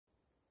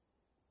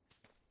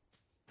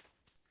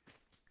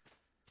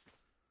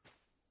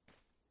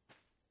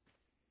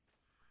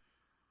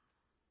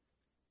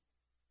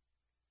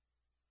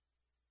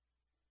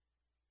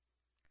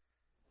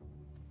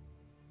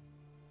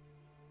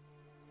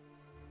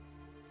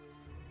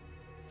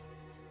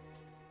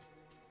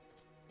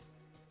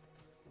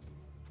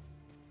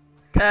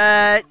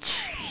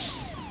Touch.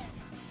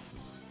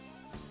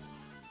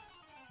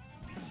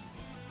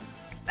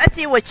 Let's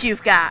see what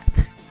you've got.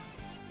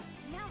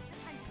 Now's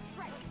the time to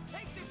strike.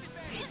 Take this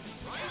advantage.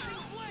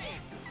 Rising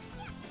flame.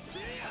 See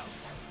ya.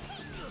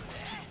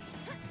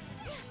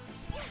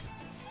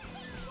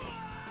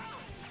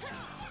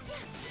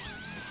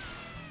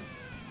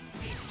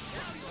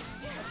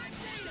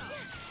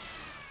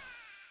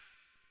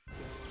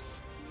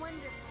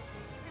 Wonderful.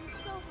 I'm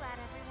so glad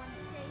everyone's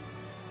safe.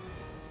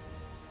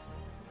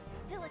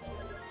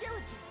 Diligence,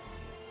 diligence.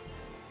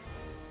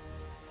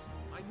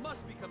 I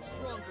must become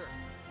stronger.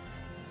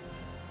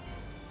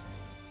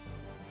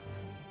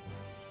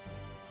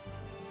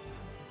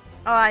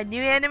 Alright,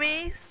 new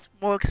enemies,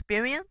 more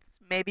experience.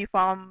 Maybe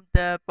from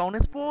the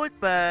bonus board,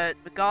 but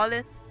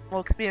regardless,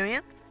 more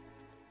experience.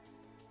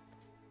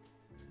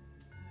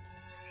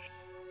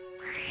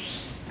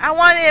 I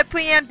wanted a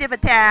preemptive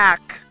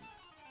attack.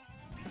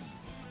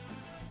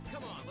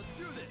 Come on, let's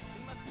do this.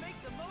 We must make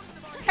the most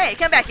of our Hey,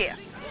 come back here.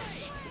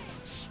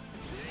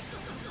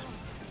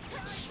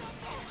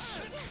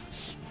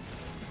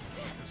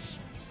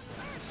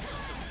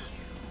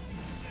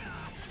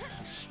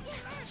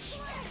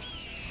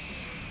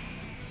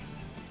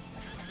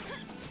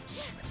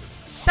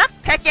 Stop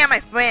pecking at my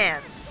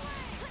friends.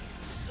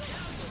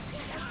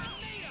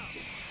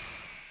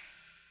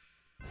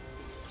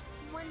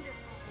 Wonderful.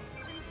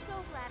 I'm so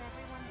glad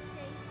everyone's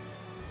safe.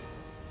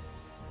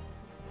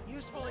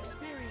 useful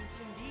experience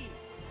indeed.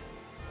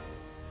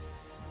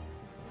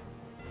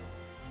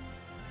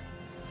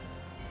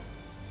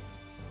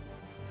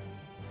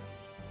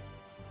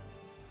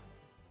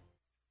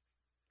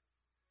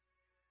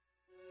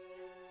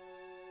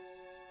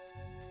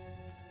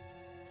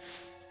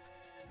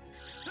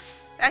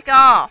 Back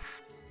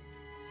off!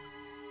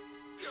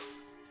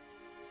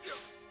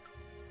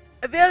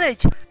 A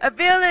village! A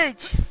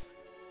village!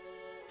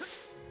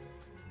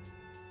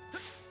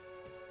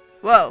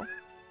 Whoa.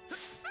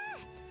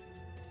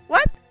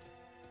 What?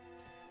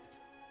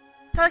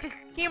 It's like a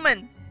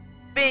human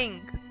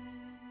being.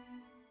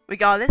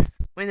 Regardless,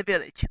 we're in the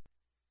village.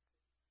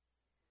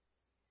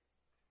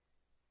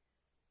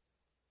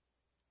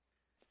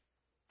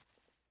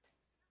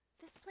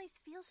 This place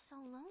feels so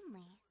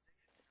lonely.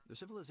 Their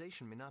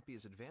civilization may not be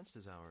as advanced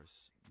as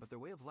ours, but their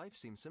way of life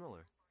seems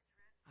similar.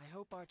 I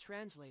hope our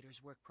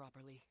translators work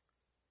properly.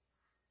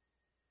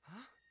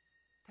 Huh?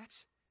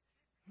 That's...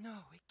 No,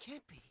 it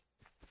can't be.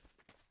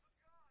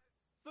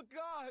 The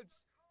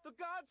gods! The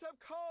gods have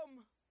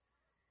come!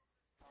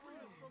 Free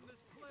us from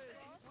this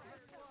plague!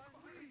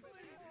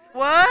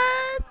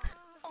 What?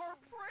 Our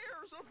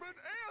prayers have been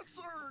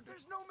answered!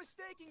 There's no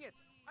mistaking it!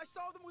 I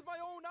saw them with my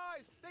own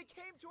eyes! They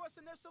came to us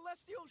in their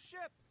celestial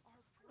ship!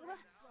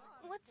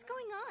 What's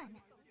going on?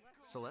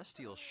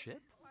 Celestial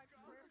ship?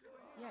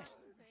 Yes,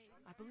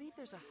 I believe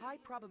there's a high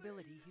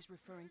probability he's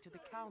referring to the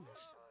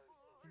Calnus.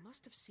 He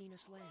must have seen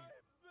us land.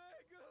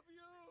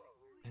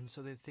 And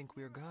so they think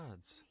we're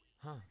gods,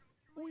 huh?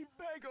 We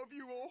beg of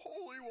you, O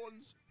holy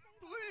ones!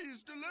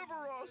 Please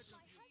deliver us!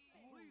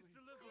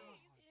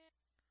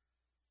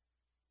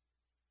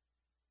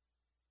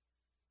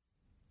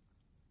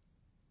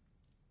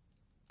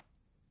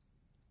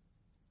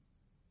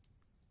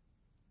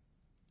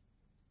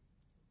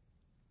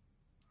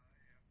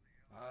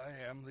 I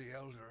am the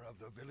elder of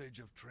the village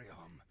of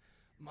Treum.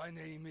 My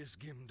name is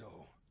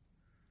Gimdo.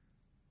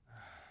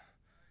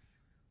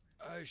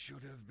 I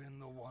should have been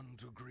the one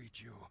to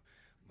greet you,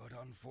 but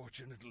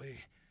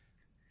unfortunately,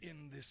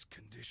 in this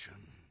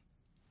condition.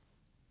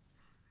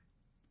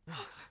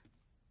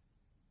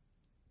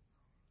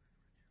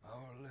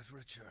 Our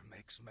literature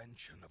makes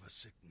mention of a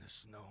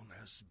sickness known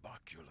as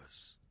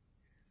baculus.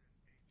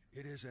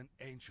 It is an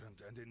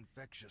ancient and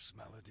infectious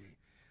malady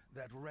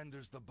that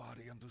renders the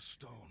body unto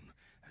stone,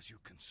 as you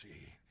can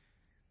see.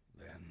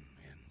 Then,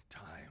 in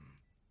time...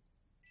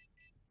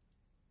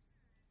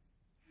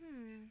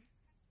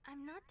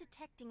 I'm not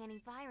detecting any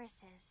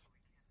viruses.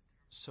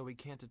 So we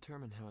can't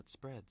determine how it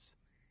spreads.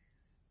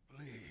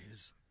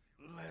 Please,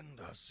 lend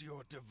us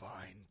your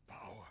divine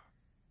power.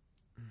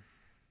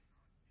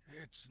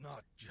 It's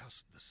not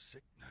just the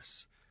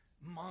sickness.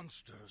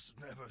 Monsters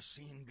never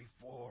seen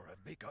before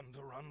have begun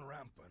to run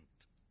rampant.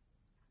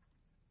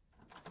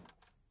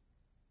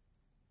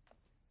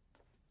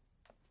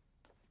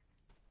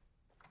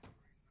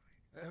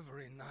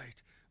 Every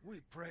night,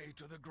 we pray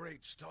to the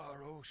great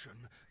star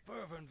ocean,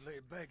 fervently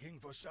begging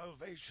for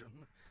salvation.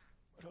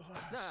 But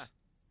alas...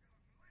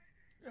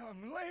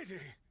 Young lady!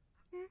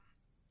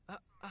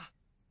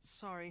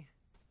 Sorry.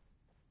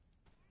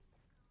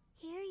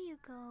 Here you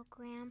go,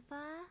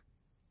 Grandpa.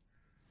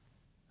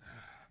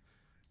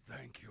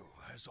 Thank you,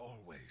 as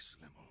always,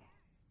 Lymle.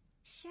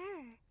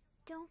 Sure.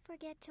 Don't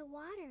forget to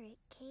water it,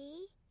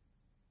 Kay.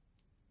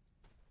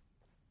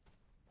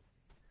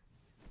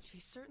 She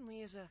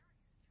certainly is a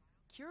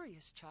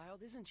curious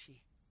child, isn't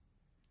she?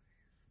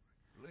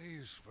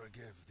 Please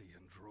forgive the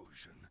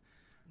intrusion.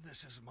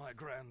 This is my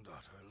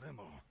granddaughter,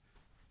 Lymle.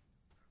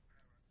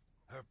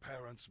 Her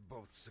parents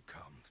both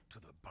succumbed to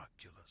the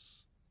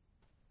baculus.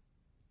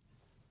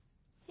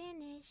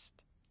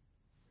 Finished.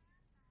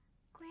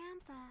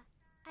 Grandpa,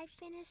 I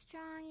finished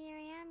drawing your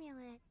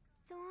amulet,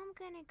 so I'm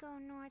gonna go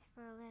north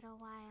for a little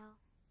while.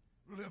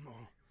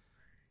 Lymle,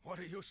 what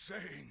are you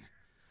saying?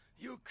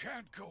 You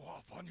can't go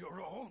off on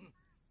your own.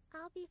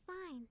 I'll be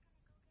fine.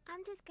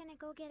 I'm just gonna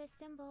go get a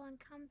symbol and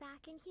come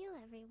back and heal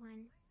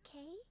everyone,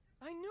 okay?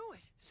 I knew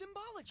it!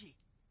 Symbology!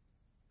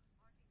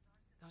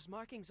 Those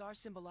markings are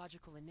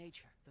symbological in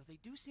nature, though they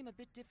do seem a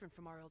bit different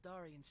from our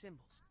Eldarian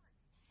symbols.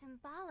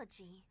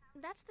 Symbology?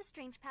 That's the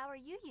strange power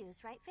you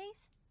use, right,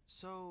 Face?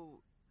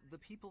 So, the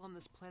people on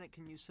this planet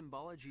can use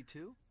symbology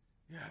too?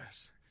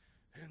 Yes.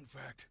 In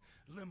fact,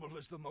 Lymle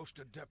is the most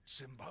adept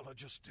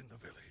symbologist in the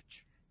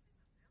village.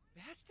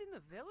 Best in the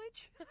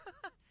village?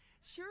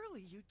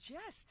 Surely you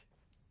jest.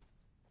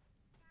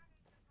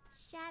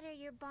 Shatter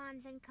your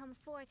bonds and come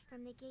forth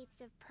from the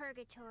gates of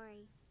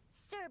purgatory.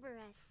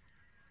 Cerberus!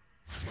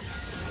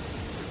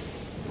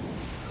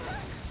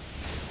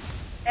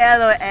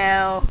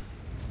 LOL.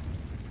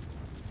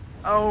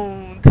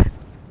 Owned.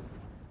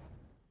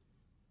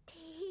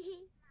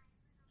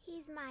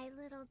 He's my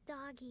little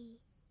doggy.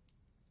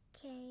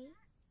 Okay?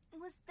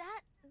 Was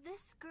that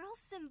this girl's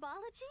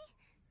symbology?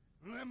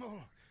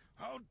 Lymle,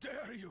 how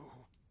dare you?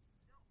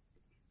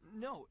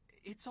 No,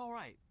 it's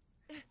alright.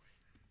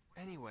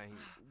 Anyway,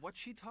 what's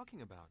she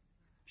talking about?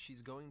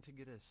 She's going to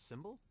get a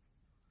symbol?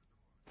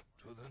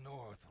 To the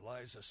north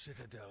lies a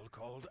citadel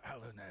called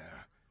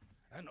Alanair.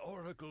 An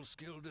oracle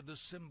skilled in the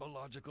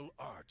symbological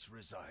arts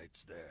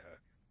resides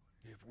there.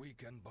 If we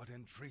can but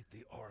entreat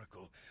the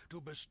oracle to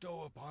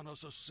bestow upon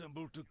us a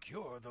symbol to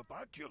cure the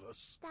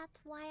baculus. That's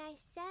why I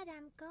said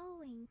I'm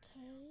going,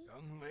 Kay.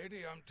 Young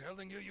lady, I'm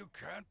telling you, you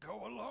can't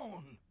go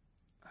alone.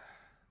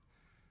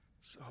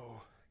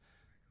 So,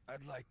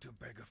 I'd like to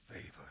beg a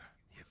favor,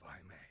 if I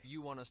may.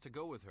 You want us to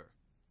go with her?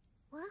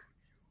 What?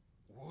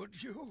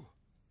 Would you?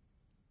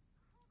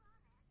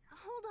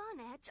 Hold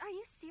on, Edge. Are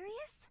you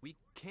serious? We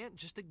can't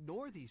just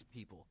ignore these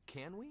people,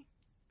 can we?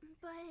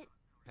 But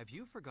Have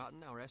you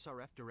forgotten our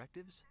SRF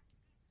directives?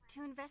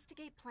 to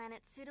investigate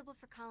planets suitable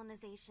for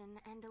colonization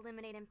and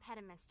eliminate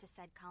impediments to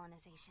said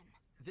colonization.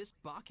 This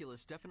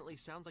baculus definitely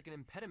sounds like an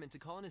impediment to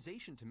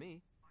colonization to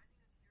me.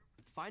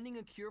 Finding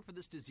a cure for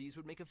this disease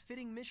would make a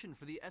fitting mission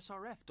for the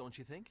SRF, don't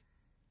you think?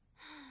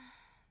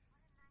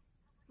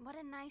 What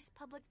a nice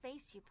public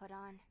face you put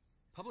on.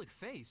 Public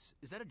face?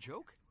 Is that a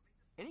joke?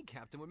 Any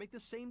captain would make the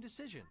same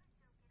decision.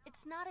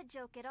 It's not a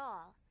joke at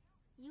all.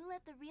 You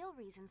let the real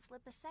reason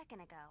slip a second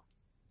ago.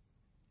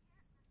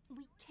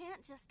 We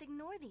can't just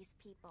ignore these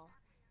people.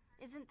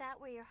 Isn't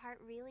that where your heart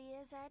really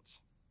is, Edge?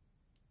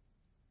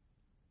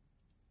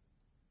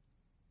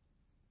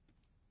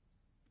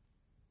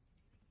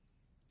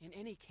 In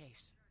any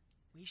case,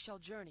 we shall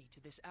journey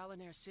to this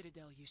Alanair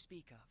citadel you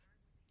speak of,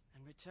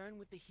 and return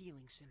with the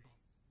healing symbol.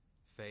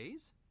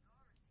 Phase?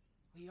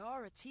 We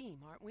are a team,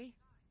 aren't we?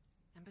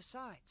 And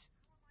besides,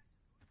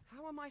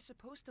 how am I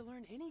supposed to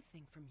learn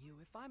anything from you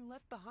if I'm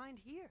left behind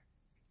here?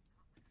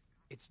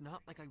 It's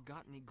not like I've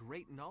got any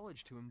great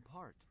knowledge to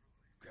impart.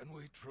 Can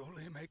we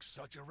truly make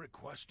such a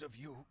request of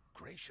you,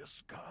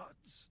 gracious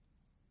gods?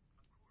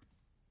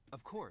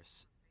 Of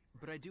course,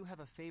 but I do have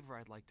a favor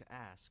I'd like to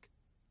ask.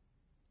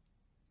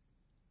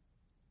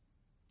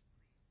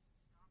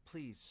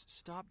 Please,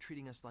 stop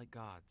treating us like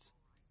gods.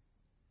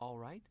 All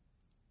right?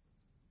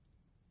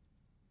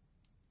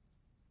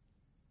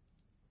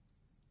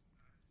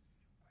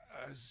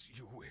 As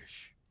you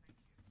wish.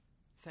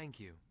 Thank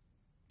you.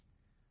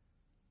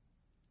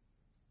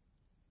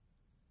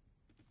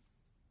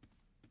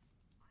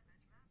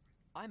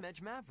 I'm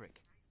Edge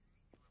Maverick.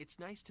 It's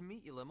nice to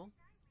meet you, Lymle.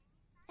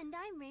 And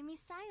I'm Raimi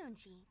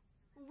Sayonji.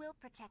 We'll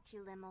protect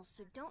you, Lymle,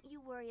 so don't you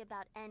worry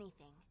about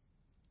anything.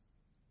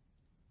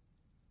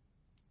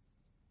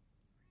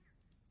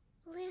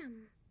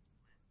 Lim.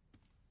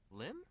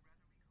 Lim?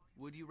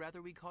 Would you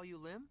rather we call you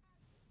Lim?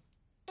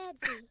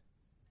 Edgy.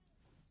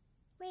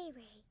 Ray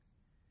Ray.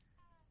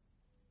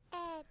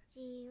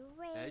 Edgy.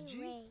 Ray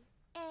Edgy? Ray.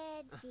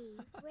 Edgy.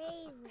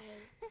 Ray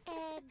Ray.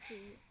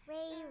 Edgy.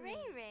 Ray Ray.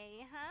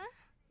 Ray, huh?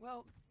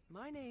 Well,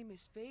 my name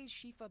is Faze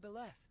Shifa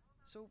Beleth,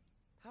 so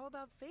how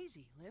about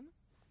Fazy, Lim?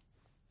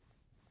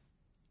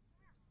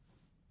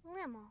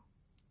 Lymle.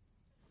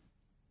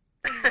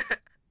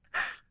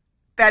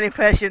 Bad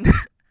impression.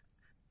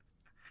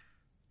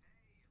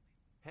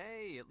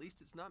 Hey, at least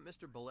it's not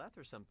Mr. Beleth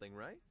or something,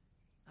 right?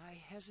 I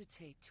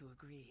hesitate to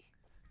agree.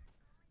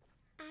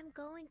 I'm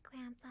going,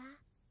 Grandpa.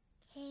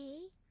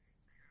 Hey?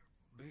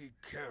 Be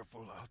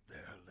careful out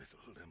there,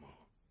 little Lymle.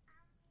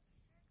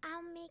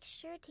 I'll make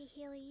sure to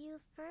heal you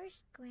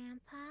first,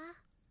 Grandpa.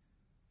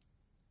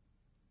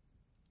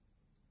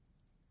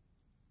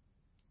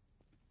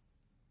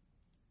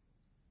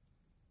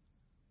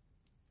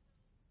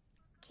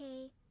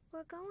 Kay,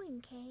 we're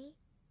going, Kay.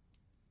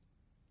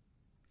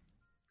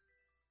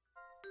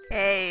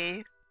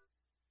 Hey.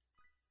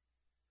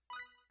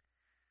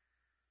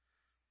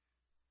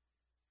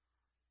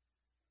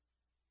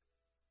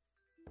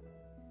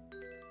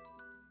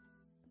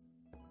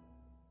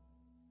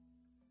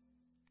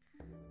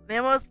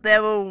 Lymle's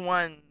level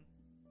 1.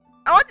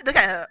 I want to look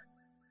at her.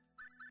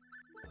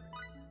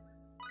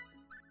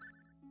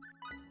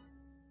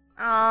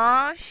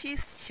 Aw,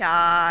 she's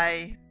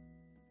shy.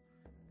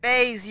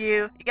 Phase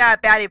you. You got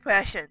a bad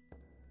impression.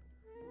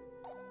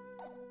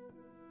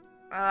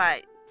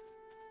 Alright.